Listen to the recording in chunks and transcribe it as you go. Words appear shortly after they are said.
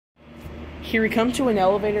here we come to an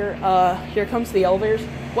elevator. Here comes the elevators.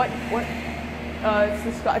 What?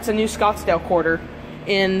 It's a new Scottsdale quarter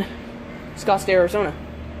in Scottsdale, Arizona.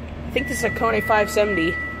 I think this is a Kone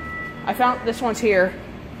 570. I found this one's here.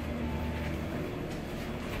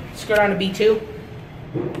 Let's go down to B2.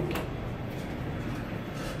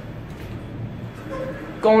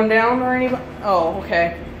 Going down or anybody? Oh,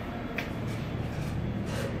 okay.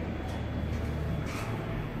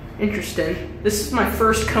 Interesting. This is my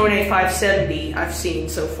first Kone 570 I've seen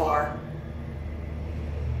so far.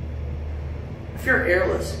 If you're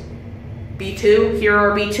airless. B2, here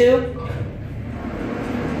are B2.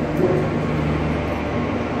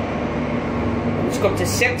 Let's go up to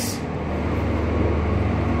 6.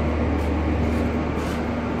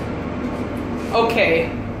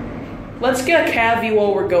 Okay. Let's get a cab view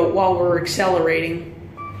while we're accelerating.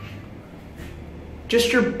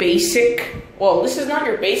 Just your basic. Well, this is not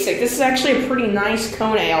your basic. This is actually a pretty nice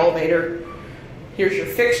Kone elevator. Here's your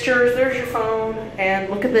fixtures, there's your phone,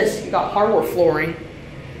 and look at this. You got hardwood flooring.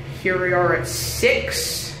 Here we are at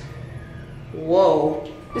 6. Whoa.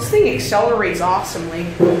 This thing accelerates awesomely.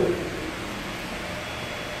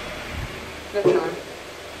 Good time.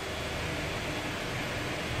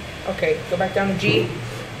 Okay, go back down to G.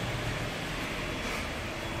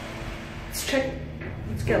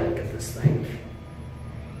 Let's get a look at this thing.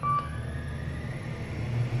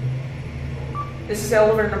 This is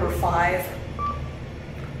elevator number 5.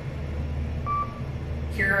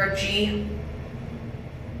 Here are G.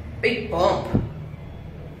 Big bump.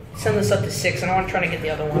 Send this up to 6, and I want to try to get the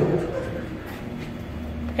other one.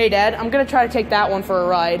 Hey Dad, I'm gonna try to take that one for a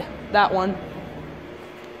ride. That one.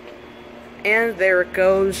 And there it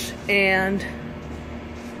goes, and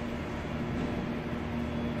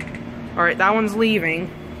alright, that one's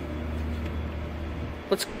leaving.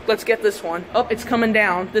 Let's get this one. Oh, it's coming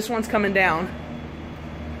down. This one's coming down.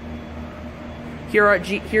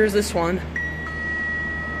 Here's this one.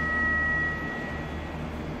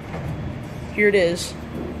 Here it is.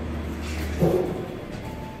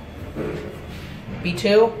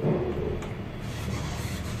 B2.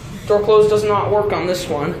 Door close does not work on this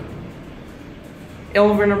one.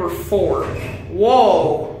 Elevator number 4.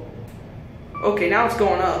 Whoa! Okay, now it's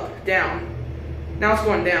going up, down. Now it's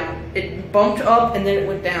going down. It bumped up and then it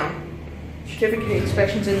went down. Certificate of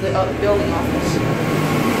inspections in the building office.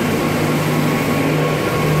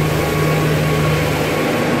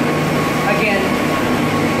 Again.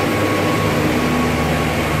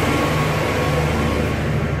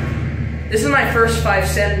 This is my first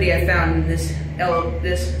 570 I found in this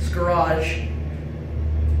garage.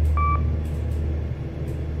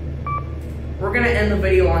 We're gonna end the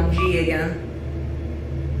video on G again.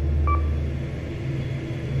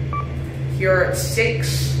 Here at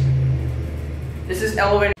 6. This is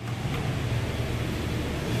elevator.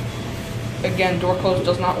 Again, door close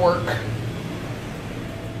does not work.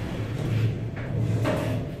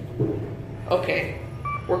 Okay,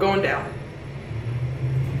 we're going down.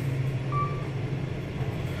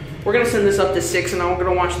 We're gonna send this up to 6, and I'm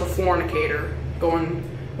gonna watch the fornicator going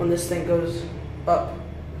when this thing goes up.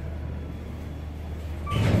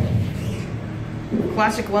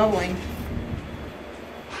 Classic leveling.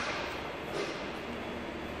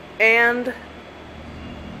 And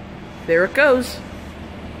there it goes.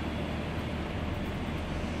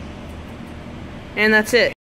 And that's it.